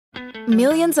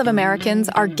Millions of Americans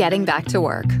are getting back to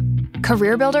work.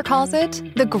 CareerBuilder calls it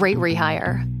the Great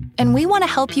Rehire. And we want to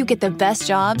help you get the best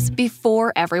jobs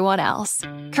before everyone else.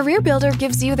 CareerBuilder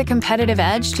gives you the competitive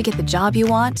edge to get the job you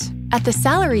want, at the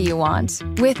salary you want,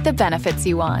 with the benefits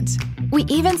you want. We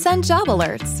even send job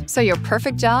alerts, so your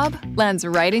perfect job lands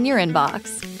right in your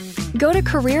inbox. Go to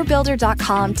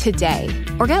CareerBuilder.com today,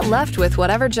 or get left with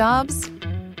whatever jobs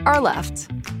are left.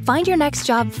 Find your next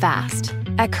job fast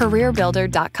at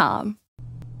CareerBuilder.com.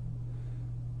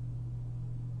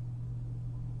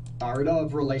 Art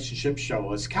of Relationship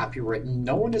Show is copywritten.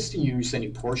 No one is to use any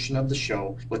portion of the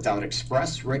show without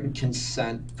express written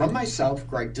consent from myself,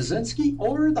 Greg Dazinski,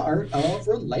 or the Art of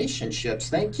Relationships.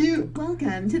 Thank you.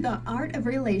 Welcome to the Art of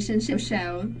Relationship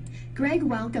Show. Greg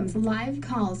welcomes live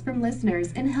calls from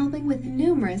listeners in helping with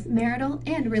numerous marital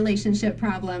and relationship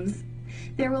problems.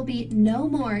 There will be no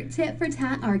more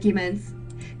tit-for-tat arguments.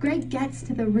 Greg gets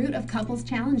to the root of couples'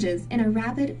 challenges in a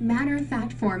rapid,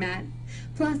 matter-of-fact format,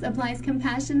 plus applies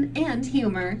compassion and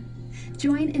humor.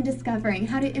 Join in discovering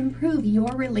how to improve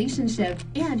your relationship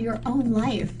and your own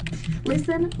life.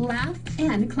 Listen, laugh,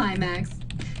 and climax.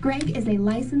 Greg is a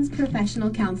licensed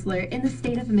professional counselor in the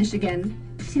state of Michigan.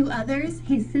 To others,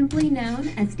 he's simply known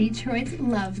as Detroit's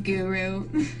love guru.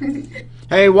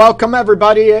 Hey, welcome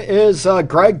everybody. It is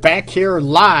Greg back here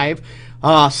live.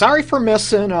 Sorry for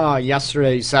missing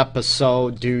yesterday's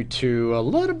episode due to a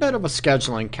little bit of a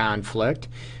scheduling conflict.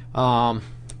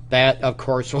 That, of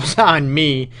course, was on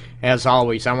me, as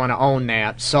always. I want to own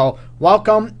that. So,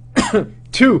 welcome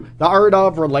to the Art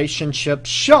of Relationship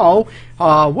Show,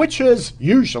 which is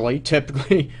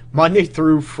typically Monday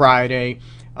through Friday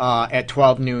at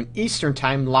 12 noon Eastern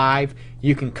Time live.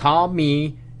 You can call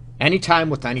me anytime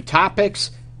with any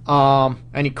topics,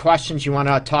 any questions you want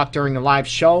to talk during the live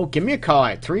show. Give me a call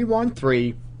at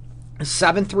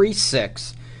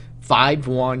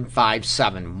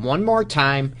 313-736-5157. One more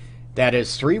time. That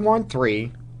is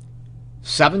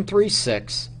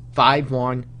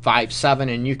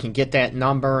 313-736-5157, and you can get that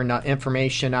number and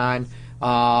information on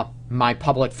my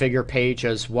public figure page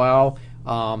as well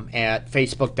at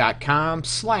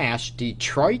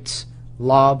facebook.com/Detroit's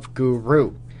Love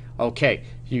Guru. Okay,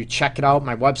 you check it out.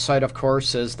 My website, of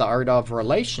course, is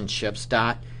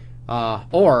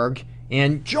theartofrelationships.org,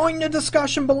 and join the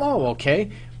discussion below,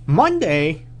 okay?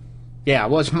 Monday... Yeah,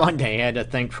 it was Monday. I had to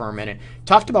think for a minute.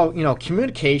 Talked about,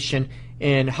 communication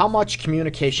and how much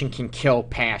communication can kill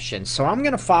passion. So I'm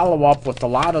going to follow up with a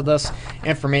lot of this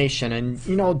information and,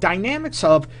 dynamics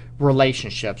of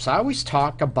relationships. I always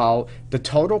talk about the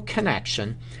total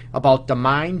connection, about the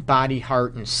mind, body,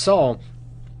 heart, and soul.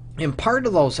 And part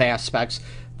of those aspects,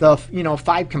 the,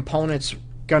 5 components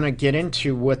going to get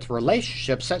into with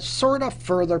relationships that sort of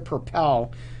further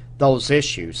propel those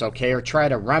issues, okay, or try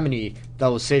to remedy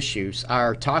those issues,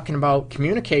 are talking about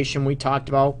communication. We talked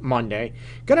about Monday.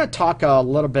 Gonna talk a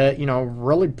little bit,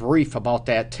 really brief about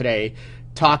that today.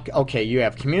 Okay, you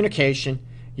have communication,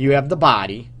 you have the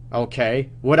body, okay,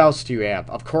 what else do you have?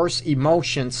 Of course,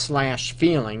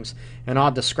 emotions/feelings, and I'll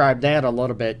describe that a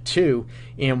little bit too.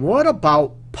 And what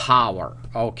about power,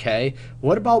 okay?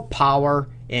 What about power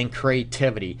and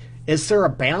creativity? Is there a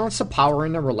balance of power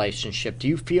in a relationship? Do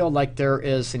you feel like there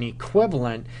is an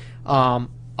equivalent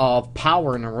of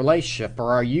power in a relationship?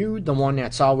 Or are you the one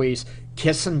that's always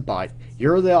kissing butt?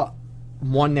 You're the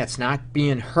one that's not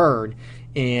being heard,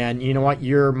 and you know what?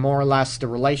 You're more or less, the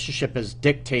relationship is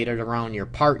dictated around your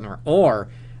partner. Or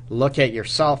look at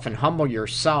yourself and humble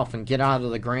yourself and get out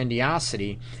of the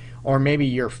grandiosity. Or maybe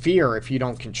your fear, if you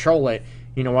don't control it,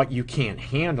 you know what? You can't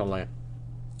handle it,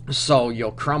 so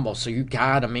you'll crumble. So you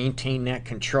got to maintain that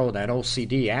control, that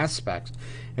OCD aspect.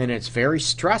 And it's very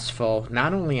stressful,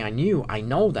 not only on you, I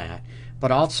know that,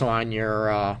 but also on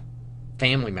your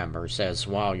family members as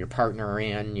well, your partner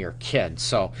and your kids.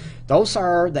 So those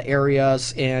are the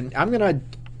areas, and I'm going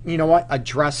to,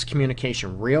 address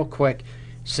communication real quick,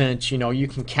 since, you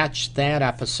can catch that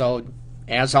episode.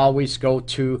 As always, go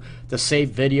to the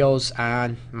saved videos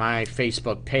on my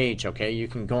Facebook page, okay? You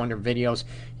can go under videos.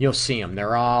 You'll see them.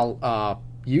 They're all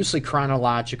usually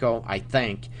chronological, I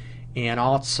think, and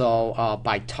also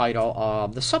by title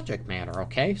of the subject matter,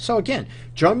 okay? So, again,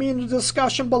 join me in the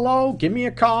discussion below. Give me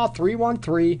a call,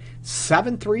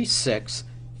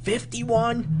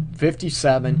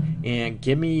 313-736-5157, and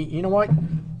give me,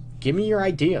 give me your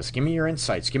ideas. Give me your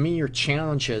insights. Give me your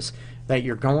challenges that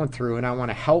you're going through, and I want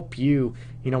to help you,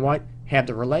 have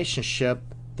the relationship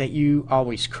that you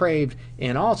always craved.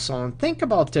 And also, and think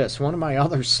about this, one of my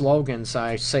other slogans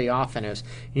I say often is,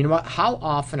 how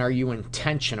often are you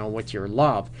intentional with your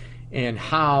love, and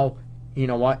how you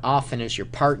know what, often is your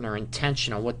partner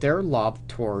intentional with their love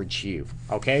towards you?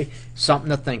 Okay, something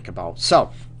to think about.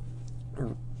 So,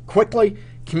 quickly,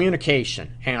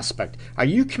 communication aspect. Are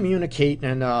you communicating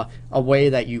in a way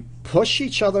that you push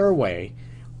each other away,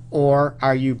 or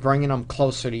are you bringing them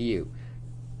closer to you?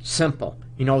 Simple.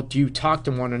 You know, do you talk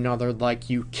to one another like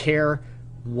you care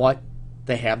what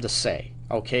they have to say?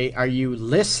 Okay, are you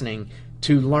listening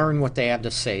to learn what they have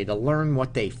to say, to learn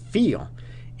what they feel?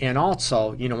 And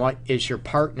also, you know what, is your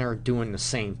partner doing the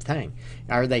same thing?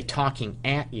 Are they talking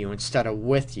at you instead of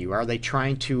with you? Are they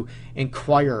trying to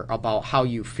inquire about how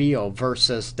you feel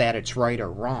versus that it's right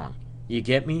or wrong? You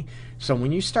get me? So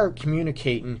when you start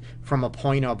communicating from a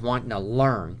point of wanting to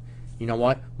learn, you know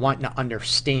what, wanting to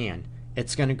understand,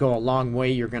 it's going to go a long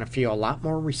way. You're going to feel a lot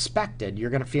more respected. You're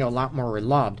going to feel a lot more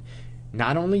loved.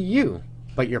 Not only you,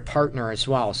 but your partner as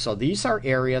well. So these are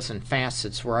areas and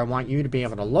facets where I want you to be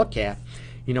able to look at,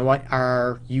 you know what,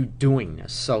 are you doing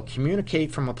this? So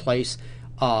communicate from a place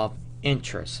of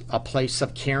interest, a place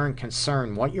of care and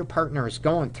concern, what your partner is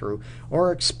going through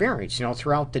or experience, you know,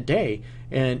 throughout the day.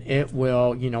 And it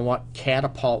will, you know what,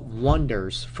 catapult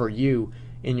wonders for you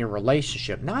in your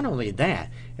relationship. Not only that,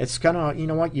 it's going to, you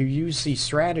know what, you use these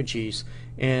strategies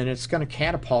and it's going to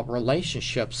catapult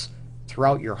relationships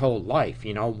throughout your whole life,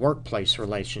 you know, workplace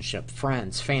relationship,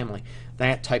 friends, family,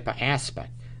 that type of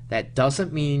aspect. That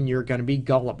doesn't mean you're going to be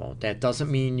gullible. That doesn't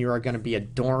mean you're going to be a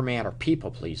doormat or people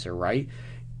pleaser, right?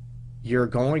 You're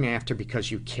going after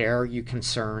because you care, you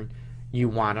concern, you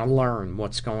want to learn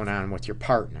what's going on with your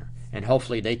partner. And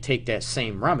hopefully they take that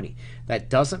same remedy. That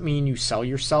doesn't mean you sell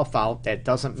yourself out. That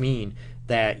doesn't mean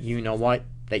that, you know what,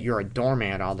 that you're a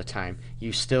doormat all the time.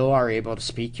 You still are able to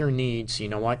speak your needs. You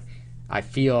know what, I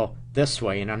feel this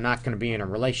way, and I'm not going to be in a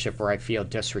relationship where I feel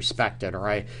disrespected, or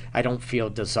I don't feel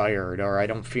desired, or I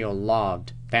don't feel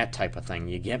loved, that type of thing.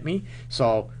 You get me?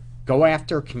 So go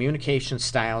after communication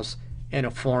styles in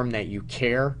a form that you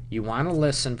care, you want to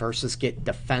listen versus get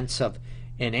defensive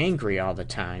and angry all the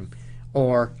time.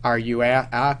 Or are you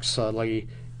actually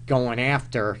going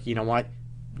after, you know what,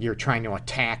 you're trying to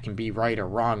attack and be right or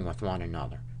wrong with one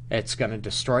another? It's going to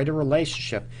destroy the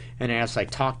relationship, and as I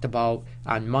talked about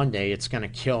on Monday, it's going to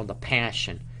kill the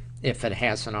passion if it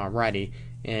hasn't already.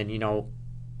 And, you know,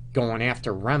 going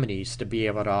after remedies to be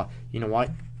able to, you know what,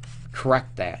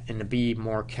 correct that and to be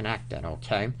more connected,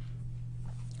 okay?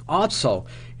 Also,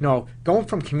 you know, going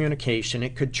from communication,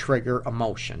 it could trigger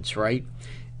emotions, right?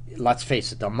 Let's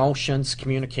face it, the emotions,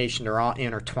 communication, they're all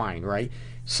intertwined, right?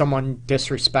 Someone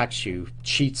disrespects you,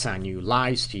 cheats on you,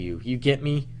 lies to you, you get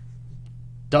me?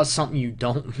 Does something you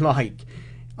don't like,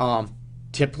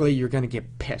 typically you're going to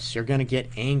get pissed. You're going to get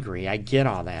angry. I get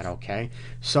all that, okay?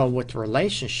 So with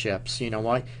relationships, you know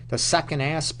what? The second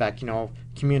aspect, you know,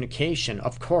 communication,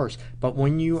 of course. But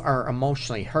when you are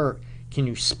emotionally hurt, can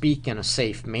you speak in a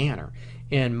safe manner?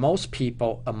 And most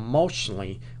people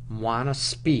emotionally want to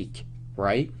speak,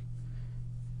 right?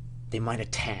 They might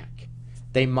attack.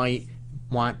 They might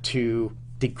want to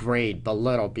degrade,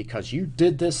 belittle, because you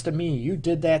did this to me, you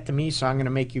did that to me, so I'm going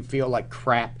to make you feel like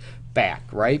crap back,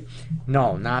 right?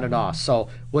 No, not at all. So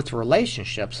with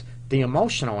relationships, the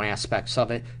emotional aspects of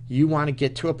it, you want to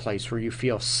get to a place where you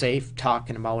feel safe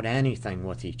talking about anything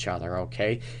with each other,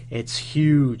 okay? It's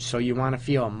huge. So you want to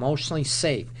feel emotionally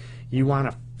safe. You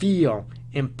want to feel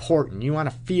important. You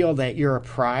want to feel that you're a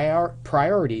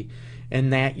priority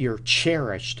and that you're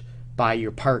cherished by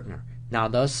your partner. Now,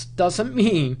 this doesn't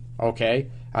mean, okay,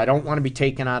 I don't want to be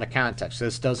taken out of context.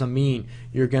 This doesn't mean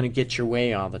you're going to get your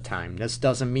way all the time. This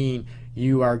doesn't mean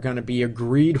you are going to be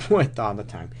agreed with all the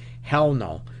time. Hell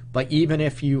no. But even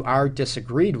if you are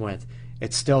disagreed with,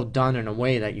 it's still done in a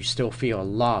way that you still feel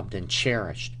loved and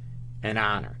cherished and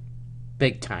honored.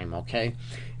 Big time, okay?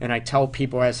 And I tell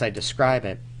people as I describe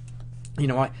it, you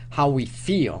know what, how we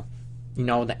feel, you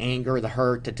know, the anger, the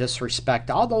hurt, the disrespect,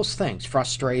 all those things,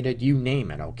 frustrated, you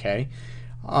name it, okay?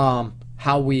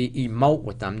 How we emote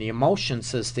with them. The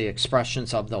emotions is the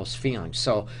expressions of those feelings.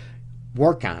 So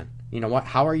work on, you know what,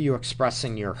 how are you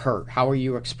expressing your hurt? How are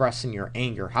you expressing your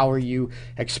anger? How are you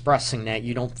expressing that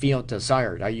you don't feel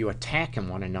desired? Are you attacking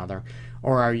one another?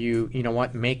 Or are you, you know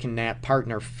what, making that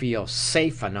partner feel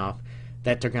safe enough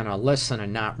that they're going to listen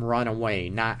and not run away,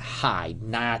 not hide,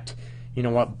 not, you know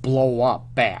what, blow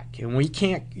up back? And we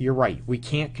can't, you're right, we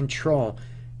can't control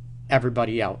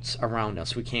everybody else around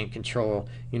us. We can't control,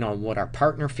 you know, what our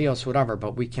partner feels, whatever,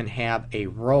 but we can have a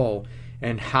role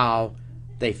in how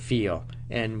they feel.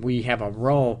 And we have a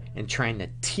role in trying to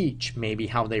teach maybe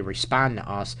how they respond to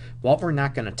us, what we're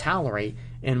not going to tolerate,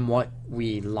 and what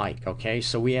we like, okay?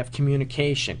 So we have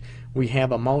communication. We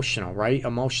have emotional, right?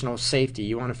 Emotional safety.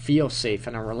 You want to feel safe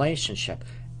in a relationship.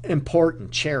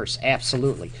 important, cherished,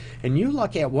 absolutely. And you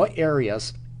look at what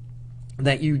areas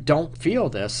that you don't feel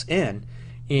this in,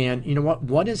 and you know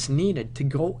what is needed to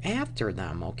go after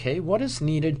them, okay? What is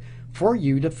needed for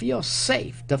you to feel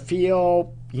safe, to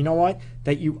feel, you know what,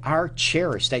 that you are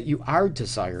cherished, that you are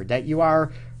desired, that you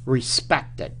are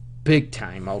respected, big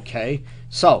time, okay?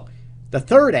 So, the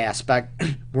third aspect,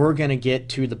 we're going to get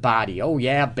to the body. Oh,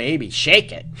 yeah, baby,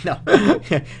 shake it. No.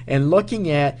 And looking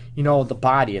at, you know, the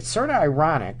body, it's sort of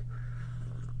ironic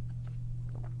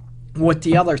with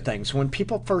the other things. When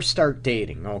people first start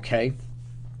dating, okay,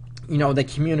 you know, they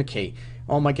communicate.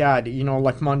 Oh, my God, you know,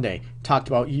 like Monday, talked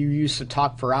about you used to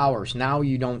talk for hours. Now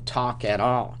you don't talk at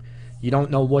all. You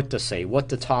don't know what to say, what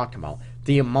to talk about.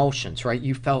 The emotions, right?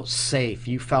 You felt safe.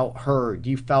 You felt heard.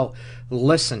 You felt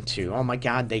listened to. Oh my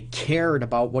God, they cared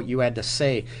about what you had to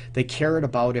say. They cared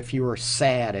about if you were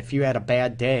sad, if you had a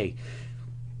bad day.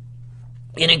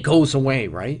 And it goes away,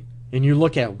 right? And you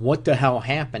look at what the hell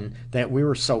happened that we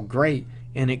were so great,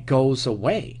 and it goes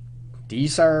away.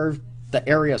 These are the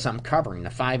areas I'm covering,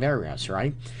 the 5 areas,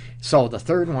 right? So the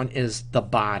third one is the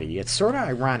body. It's sort of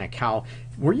ironic how,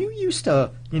 were you used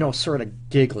to, you know, sort of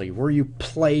giggly? Were you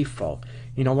playful?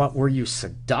 You know what? Were you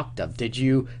seductive? Did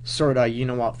you sort of, you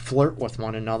know what, flirt with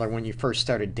one another when you first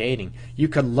started dating? You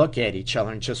could look at each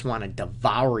other and just want to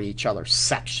devour each other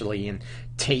sexually and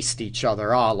taste each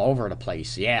other all over the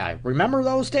place. Yeah, remember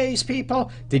those days,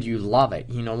 people? Did you love it?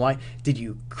 You know what? Did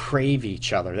you crave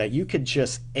each other? That you could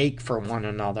just ache for one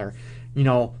another, you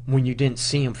know, when you didn't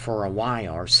see him for a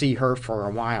while or see her for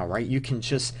a while, right? You can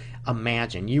just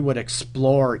imagine. You would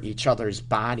explore each other's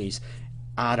bodies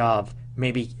out of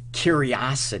maybe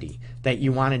curiosity, that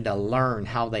you wanted to learn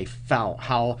how they felt,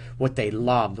 what they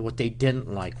loved, what they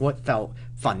didn't like, what felt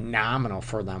phenomenal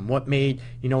for them, what made,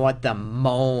 you know what, them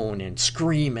moan and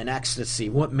scream in ecstasy,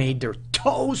 what made their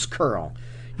toes curl,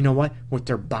 you know what, with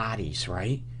their bodies,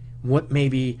 right? What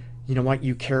maybe, you know what,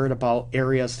 you cared about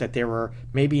areas that they were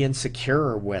maybe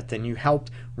insecure with, and you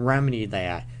helped remedy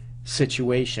that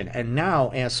situation. And now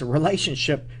as the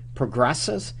relationship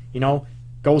progresses, you know,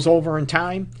 goes over in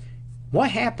time,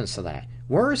 what happens to that?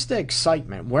 Where is the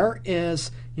excitement? Where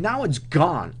is, now it's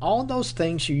gone. All those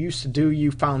things you used to do,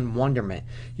 you found wonderment.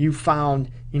 You found,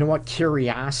 you know what,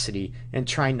 curiosity and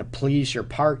trying to please your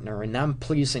partner and them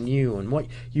pleasing you, and what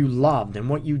you loved and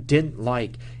what you didn't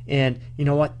like. And you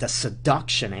know what, the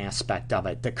seduction aspect of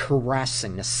it, the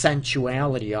caressing, the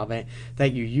sensuality of it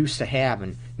that you used to have.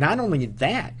 And not only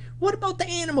that, what about the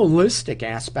animalistic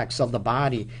aspects of the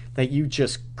body that you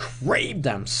just craved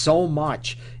them so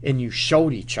much and you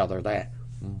showed each other that?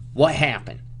 What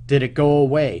happened? Did it go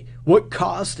away? What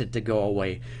caused it to go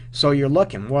away? So you're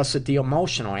looking, was it the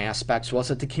emotional aspects? Was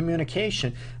it the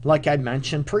communication, like I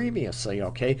mentioned previously,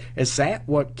 okay? Is that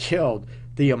what killed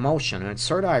the emotion? And it's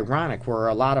sort of ironic where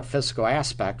a lot of physical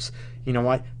aspects, you know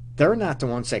what, they're not the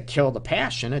ones that kill the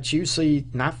passion. It's usually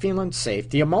not feeling safe,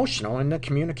 the emotional and the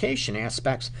communication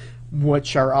aspects,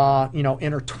 which are, you know,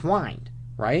 intertwined,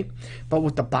 right? But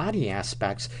with the body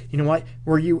aspects, you know what,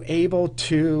 were you able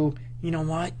to, you know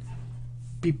what,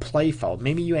 be playful?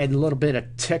 Maybe you had a little bit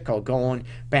of tickle going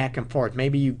back and forth.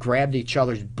 Maybe you grabbed each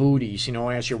other's booties, you know,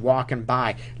 as you're walking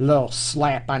by, a little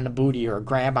slap on the booty or a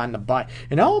grab on the butt,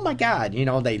 and oh my God, you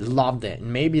know, they loved it.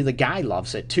 And maybe the guy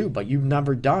loves it too, but you've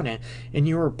never done it, and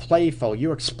you were playful.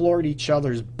 You explored each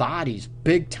other's bodies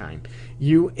big time.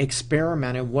 You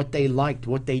experimented what they liked,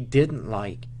 what they didn't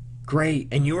like. Great.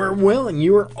 And you were willing,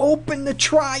 you were open to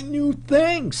try new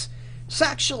things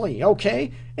sexually,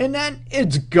 okay? And then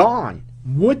it's gone.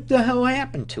 What the hell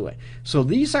happened to it? So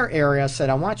these are areas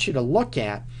that I want you to look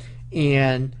at,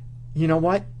 and you know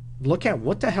what? Look at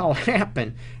what the hell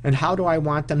happened and how do I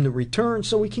want them to return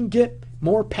so we can get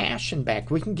more passion back.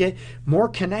 We can get more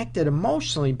connected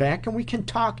emotionally back, and we can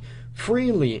talk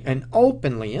freely and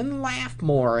openly and laugh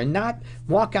more and not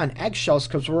walk on eggshells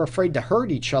because we're afraid to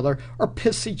hurt each other or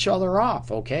piss each other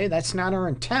off, okay? That's not our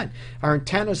intent. Our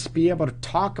intent is to be able to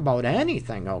talk about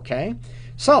anything, okay?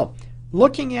 So,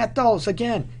 looking at those,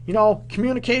 again, you know,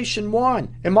 communication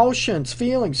 1, emotions,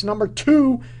 feelings, number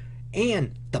 2,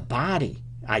 and the body.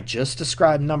 I just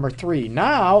described number 3.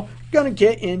 Now, I'm going to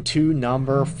get into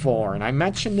number 4. And I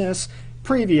mentioned this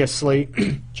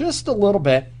previously just a little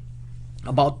bit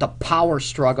about the power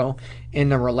struggle in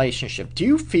the relationship. Do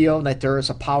you feel that there is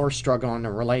a power struggle in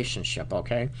the relationship,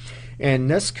 okay? And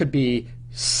this could be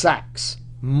sex,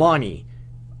 money,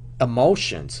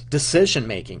 emotions, decision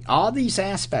making. All these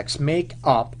aspects make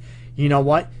up, you know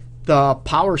what, the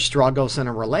power struggles in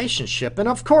a relationship. And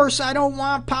of course, I don't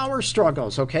want power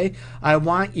struggles, okay? I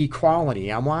want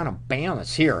equality. I want a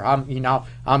balance. Here,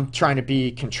 I'm trying to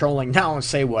be controlling now and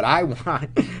say what I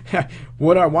want,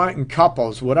 what I want in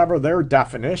couples, whatever their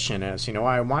definition is.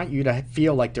 I want you to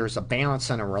feel like there's a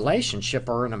balance in a relationship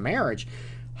or in a marriage.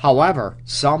 However,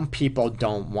 some people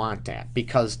don't want that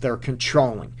because they're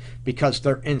controlling, because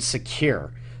they're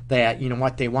insecure, that,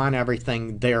 they want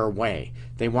everything their way.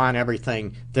 They want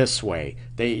everything this way.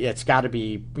 It's got to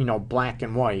be, black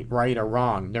and white, right or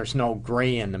wrong. There's no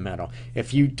gray in the middle.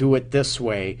 If you do it this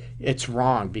way, it's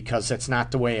wrong because it's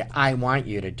not the way I want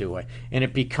you to do it. And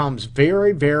it becomes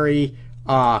very, very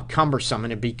cumbersome,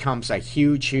 and it becomes a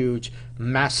huge, huge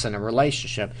mess in a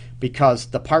relationship because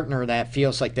the partner that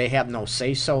feels like they have no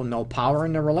say-so, no power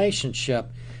in the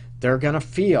relationship, they're going to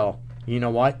feel,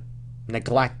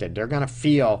 neglected. They're going to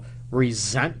feel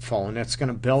resentful, and it's going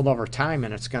to build over time,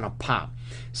 and it's going to pop.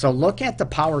 So look at the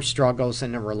power struggles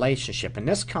in the relationship, and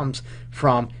this comes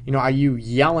from, are you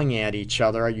yelling at each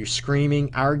other? Are you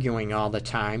screaming, arguing all the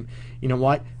time?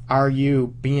 Are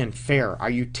you being fair? Are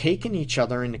you taking each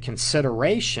other into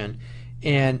consideration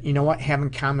and, having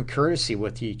common courtesy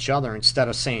with each other instead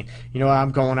of saying,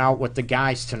 I'm going out with the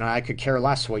guys tonight. I could care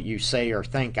less what you say or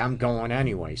think. I'm going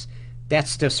anyways.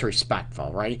 That's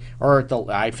disrespectful, right? Or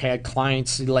I've had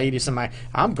clients, ladies,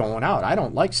 I'm going out. I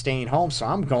don't like staying home, so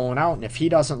I'm going out. And if he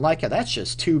doesn't like it, that's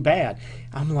just too bad.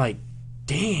 I'm like,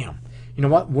 damn.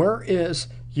 Where is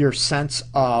your sense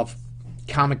of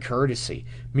common courtesy,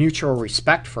 mutual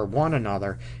respect for one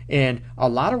another? And a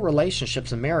lot of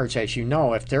relationships and marriage, as you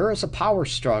know, if there is a power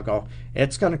struggle,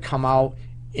 it's going to come out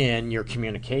in your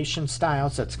communication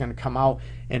styles. It's going to come out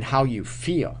in how you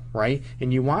feel, right?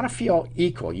 And you want to feel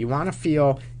equal. You want to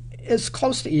feel as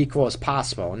close to equal as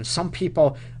possible. And some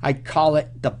people, I call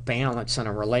it the balance in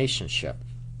a relationship.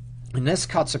 And this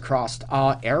cuts across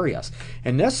all areas.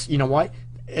 And this,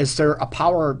 is there a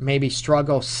power maybe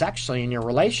struggle sexually in your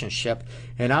relationship?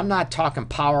 And I'm not talking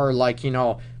power like,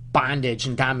 bondage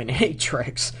and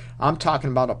dominatrix. I'm talking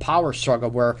about a power struggle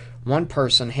where one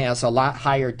person has a lot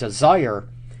higher desire,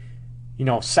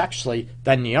 sexually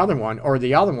than the other one, or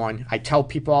the other one, I tell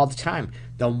people all the time,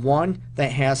 the one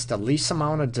that has the least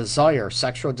amount of desire,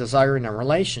 sexual desire in a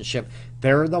relationship,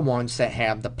 they're the ones that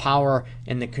have the power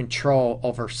and the control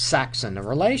over sex in the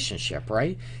relationship,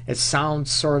 right? It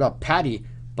sounds sort of petty,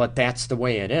 but that's the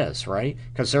way it is, right?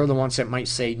 Because they're the ones that might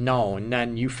say no, and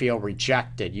then you feel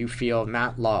rejected. You feel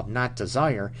not loved, not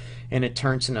desire, and it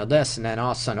turns into this, and then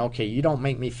all of a sudden, okay, you don't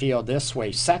make me feel this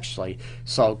way sexually,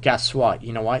 so guess what?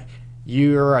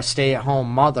 You're a stay-at-home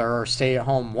mother or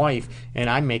stay-at-home wife, and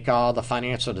I make all the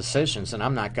financial decisions, and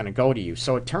I'm not going to go to you.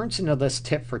 So it turns into this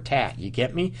tit for tat, you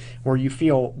get me? Where you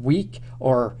feel weak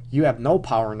or you have no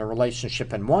power in the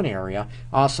relationship in one area.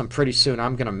 Awesome, pretty soon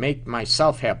I'm going to make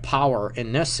myself have power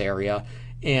in this area.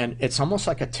 And it's almost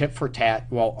like a tit for tat.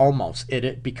 Well, almost.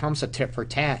 It becomes a tit for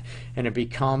tat, and it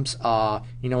becomes,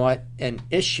 an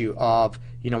issue of,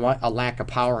 a lack of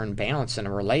power and balance in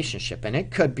a relationship. And it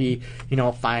could be,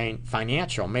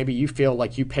 financial. Maybe you feel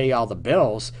like you pay all the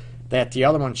bills, that the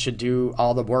other one should do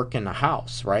all the work in the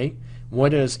house, right?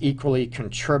 What is equally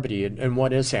contributed, and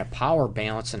what is that power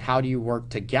balance, and how do you work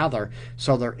together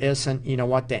so there isn't,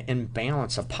 that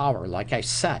imbalance of power? Like I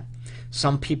said,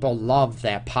 some people love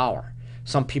that power.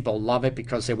 Some people love it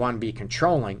because they want to be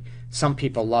controlling. Some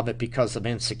people love it because of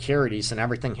insecurities and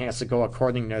everything has to go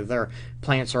according to their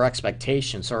plans or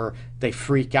expectations, or they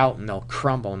freak out and they'll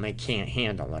crumble and they can't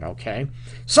handle it, okay?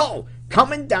 So,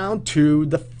 coming down to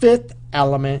the fifth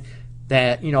element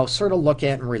that, sort of look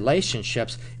at in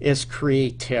relationships is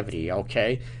creativity,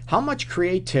 okay? How much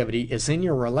creativity is in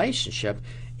your relationship?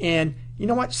 And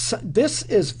this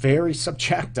is very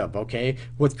subjective, okay,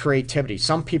 with creativity.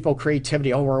 Some people,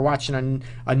 creativity, we're watching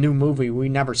a new movie we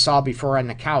never saw before on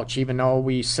the couch, even though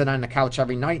we sit on the couch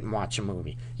every night and watch a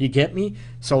movie. You get me?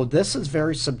 So this is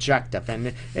very subjective,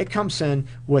 and it comes in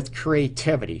with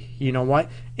creativity,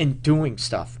 in doing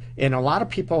stuff. And a lot of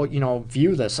people,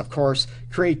 view this, of course,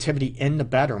 creativity in the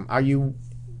bedroom. Are you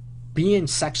being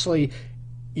sexually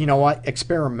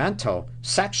experimental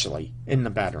sexually in the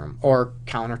bedroom or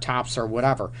countertops or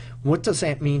whatever? What does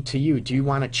that mean to you? Do you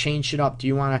want to change it up? Do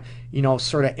you want to,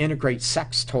 sort of integrate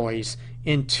sex toys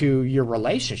into your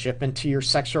relationship, into your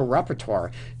sexual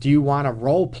repertoire? Do you want to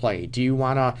role play? Do you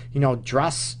want to,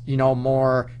 dress,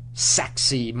 more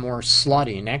sexy, more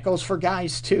slutty? And that goes for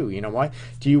guys too.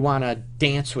 Do you want to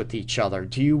dance with each other?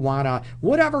 Do you want to,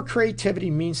 whatever creativity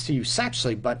means to you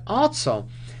sexually, but also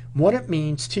what it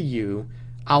means to you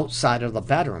outside of the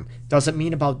bedroom. Does it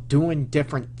mean about doing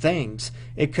different things?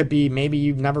 It could be maybe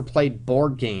you've never played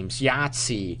board games,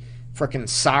 Yahtzee, frickin'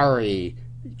 sorry,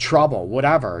 trouble,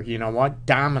 whatever, you know what,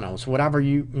 dominoes, whatever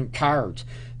cards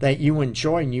that you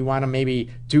enjoy, and you want to maybe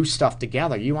do stuff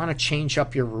together. You want to change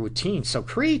up your routine. So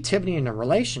creativity in a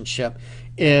relationship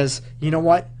is, you know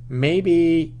what,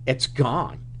 maybe it's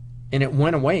gone and it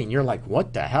went away and you're like,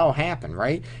 what the hell happened,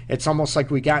 right? It's almost like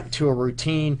we got into a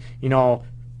routine, you know,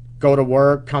 go to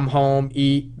work, come home,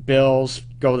 eat, bills,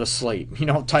 go to sleep, you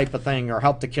know, type of thing, or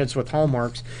help the kids with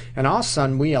homeworks. And all of a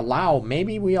sudden we allow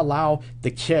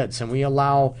the kids and we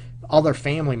allow other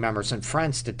family members and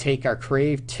friends to take our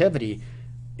creativity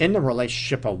in the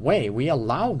relationship away. We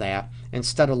allow that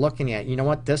instead of looking at, you know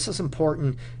what, this is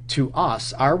important to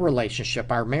us. Our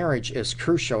relationship, our marriage is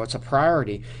crucial. It's a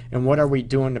priority. And what are we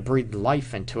doing to breathe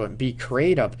life into it and be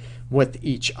creative with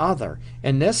each other?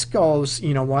 And this goes,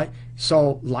 you know what,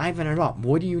 so liven it up.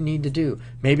 What do you need to do?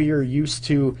 Maybe you're used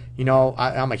to, you know,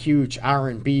 I'm a huge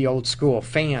R&B old school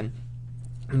fan.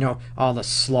 You know, all the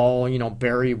slow, you know,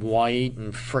 Barry White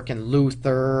and frickin'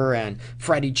 Luther and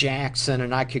Freddie Jackson,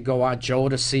 and I could go on,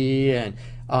 Jodeci, and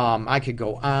I could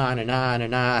go on and on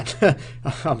and on.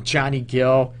 Johnny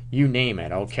Gill, you name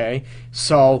it, okay?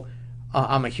 So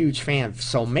I'm a huge fan.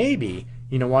 So maybe,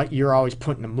 you know what, you're always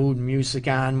putting the mood music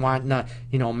on, wanting to,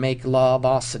 you know, make love,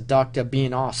 all seductive,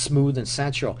 being all smooth and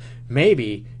sensual.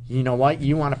 Maybe, you know what,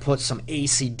 you want to put some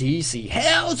AC/DC,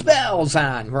 Hell's Bells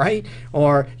on, right?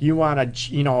 Or you want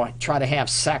to, you know, try to have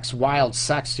sex, wild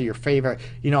sex to your favorite,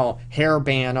 you know, hair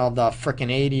band of the frickin'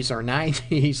 80s or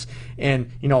 90s, and,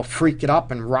 you know, freak it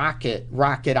up and rock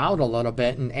it out a little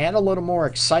bit and add a little more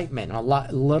excitement, a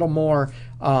little more,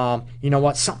 you know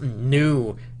what, something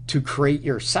new to create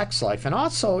your sex life. And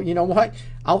also, you know what,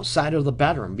 outside of the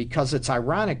bedroom, because it's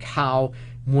ironic how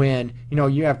when, you know,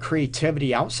 you have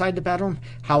creativity outside the bedroom,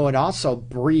 how it also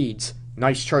breeds,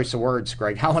 nice choice of words,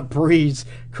 Greg, how it breeds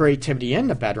creativity in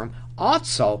the bedroom.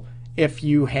 Also, if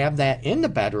you have that in the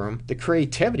bedroom, the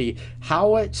creativity,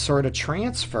 how it sort of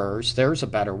transfers, there's a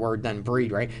better word than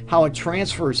breed, right? How it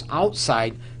transfers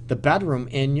outside the bedroom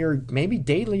in your maybe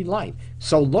daily life.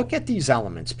 So look at these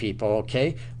elements, people,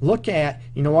 okay? Look at,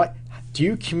 you know what, do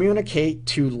you communicate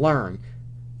to learn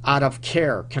out of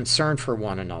care, concern for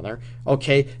one another?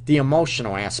 Okay, the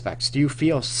emotional aspects. Do you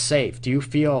feel safe? Do you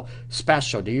feel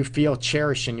special? Do you feel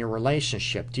cherished in your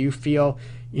relationship? Do you feel,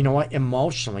 you know what,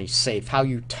 emotionally safe? How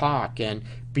you talk and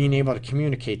being able to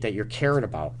communicate that you're cared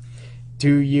about.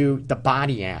 Do you, the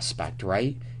body aspect,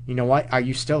 right? You know what, are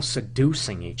you still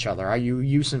seducing each other? Are you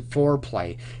using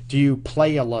foreplay? Do you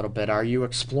play a little bit? Are you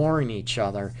exploring each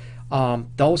other?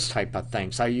 Those type of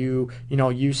things. Are you, you know,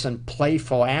 using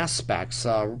playful aspects,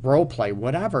 role play,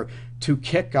 whatever, to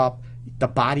kick up the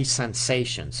body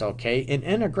sensations, okay? And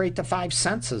integrate the five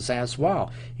senses as well.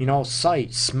 You know,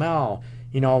 sight, smell,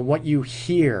 you know, what you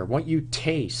hear, what you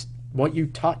taste, what you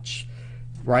touch,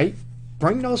 right?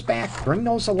 Bring those back, bring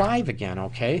those alive again,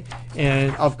 okay?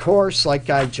 And of course, like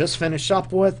I just finished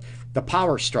up with, the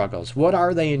power struggles. What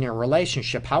are they in your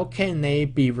relationship? How can they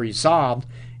be resolved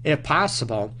if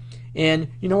possible? And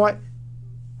you know what?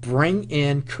 Bring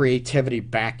in creativity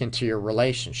back into your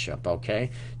relationship,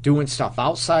 okay? Doing stuff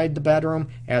outside the bedroom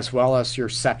as well as your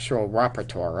sexual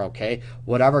repertoire, okay?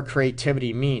 Whatever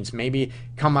creativity means. Maybe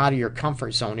come out of your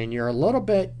comfort zone and you're a little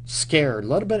bit scared, a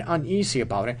little bit uneasy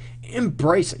about it.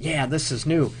 Embrace it. Yeah, this is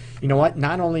new. You know what?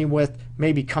 Not only with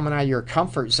maybe coming out of your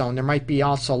comfort zone, there might be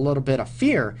also a little bit of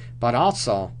fear, but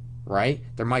also, right,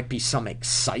 there might be some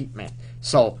excitement.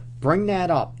 So bring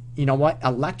that up. You know what?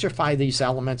 Electrify these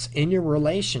elements in your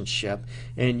relationship,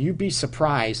 and you'd be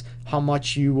surprised how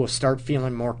much you will start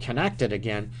feeling more connected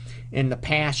again. And the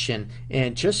passion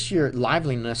and just your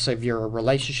liveliness of your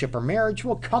relationship or marriage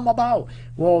will come about.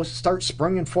 Will start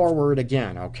springing forward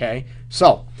again, okay?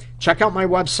 So check out my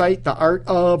website,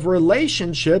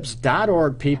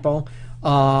 theartofrelationships.org, people.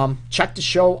 Check the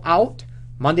show out.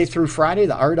 Monday through Friday,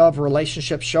 the Art of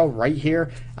Relationship show right here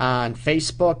on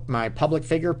Facebook, my public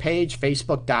figure page,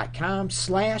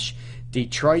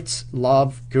 facebook.com/Detroit's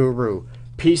Love Guru.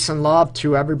 Peace and love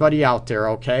to everybody out there,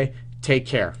 okay? Take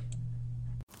care.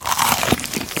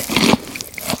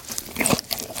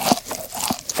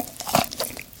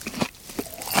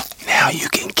 Now you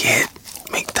can get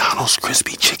McDonald's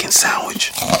crispy chicken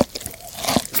sandwich,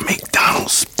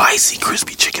 McDonald's spicy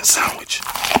crispy chicken sandwich,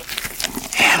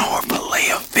 and or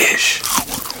fillet of fish.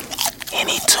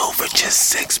 Any two for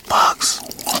just $6.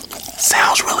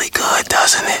 Sounds really good,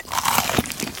 doesn't it?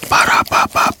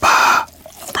 Ba-da-ba-ba-ba.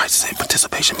 Prices and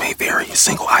participation may vary. A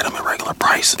single item at regular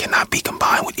price cannot be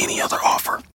combined with any other offer.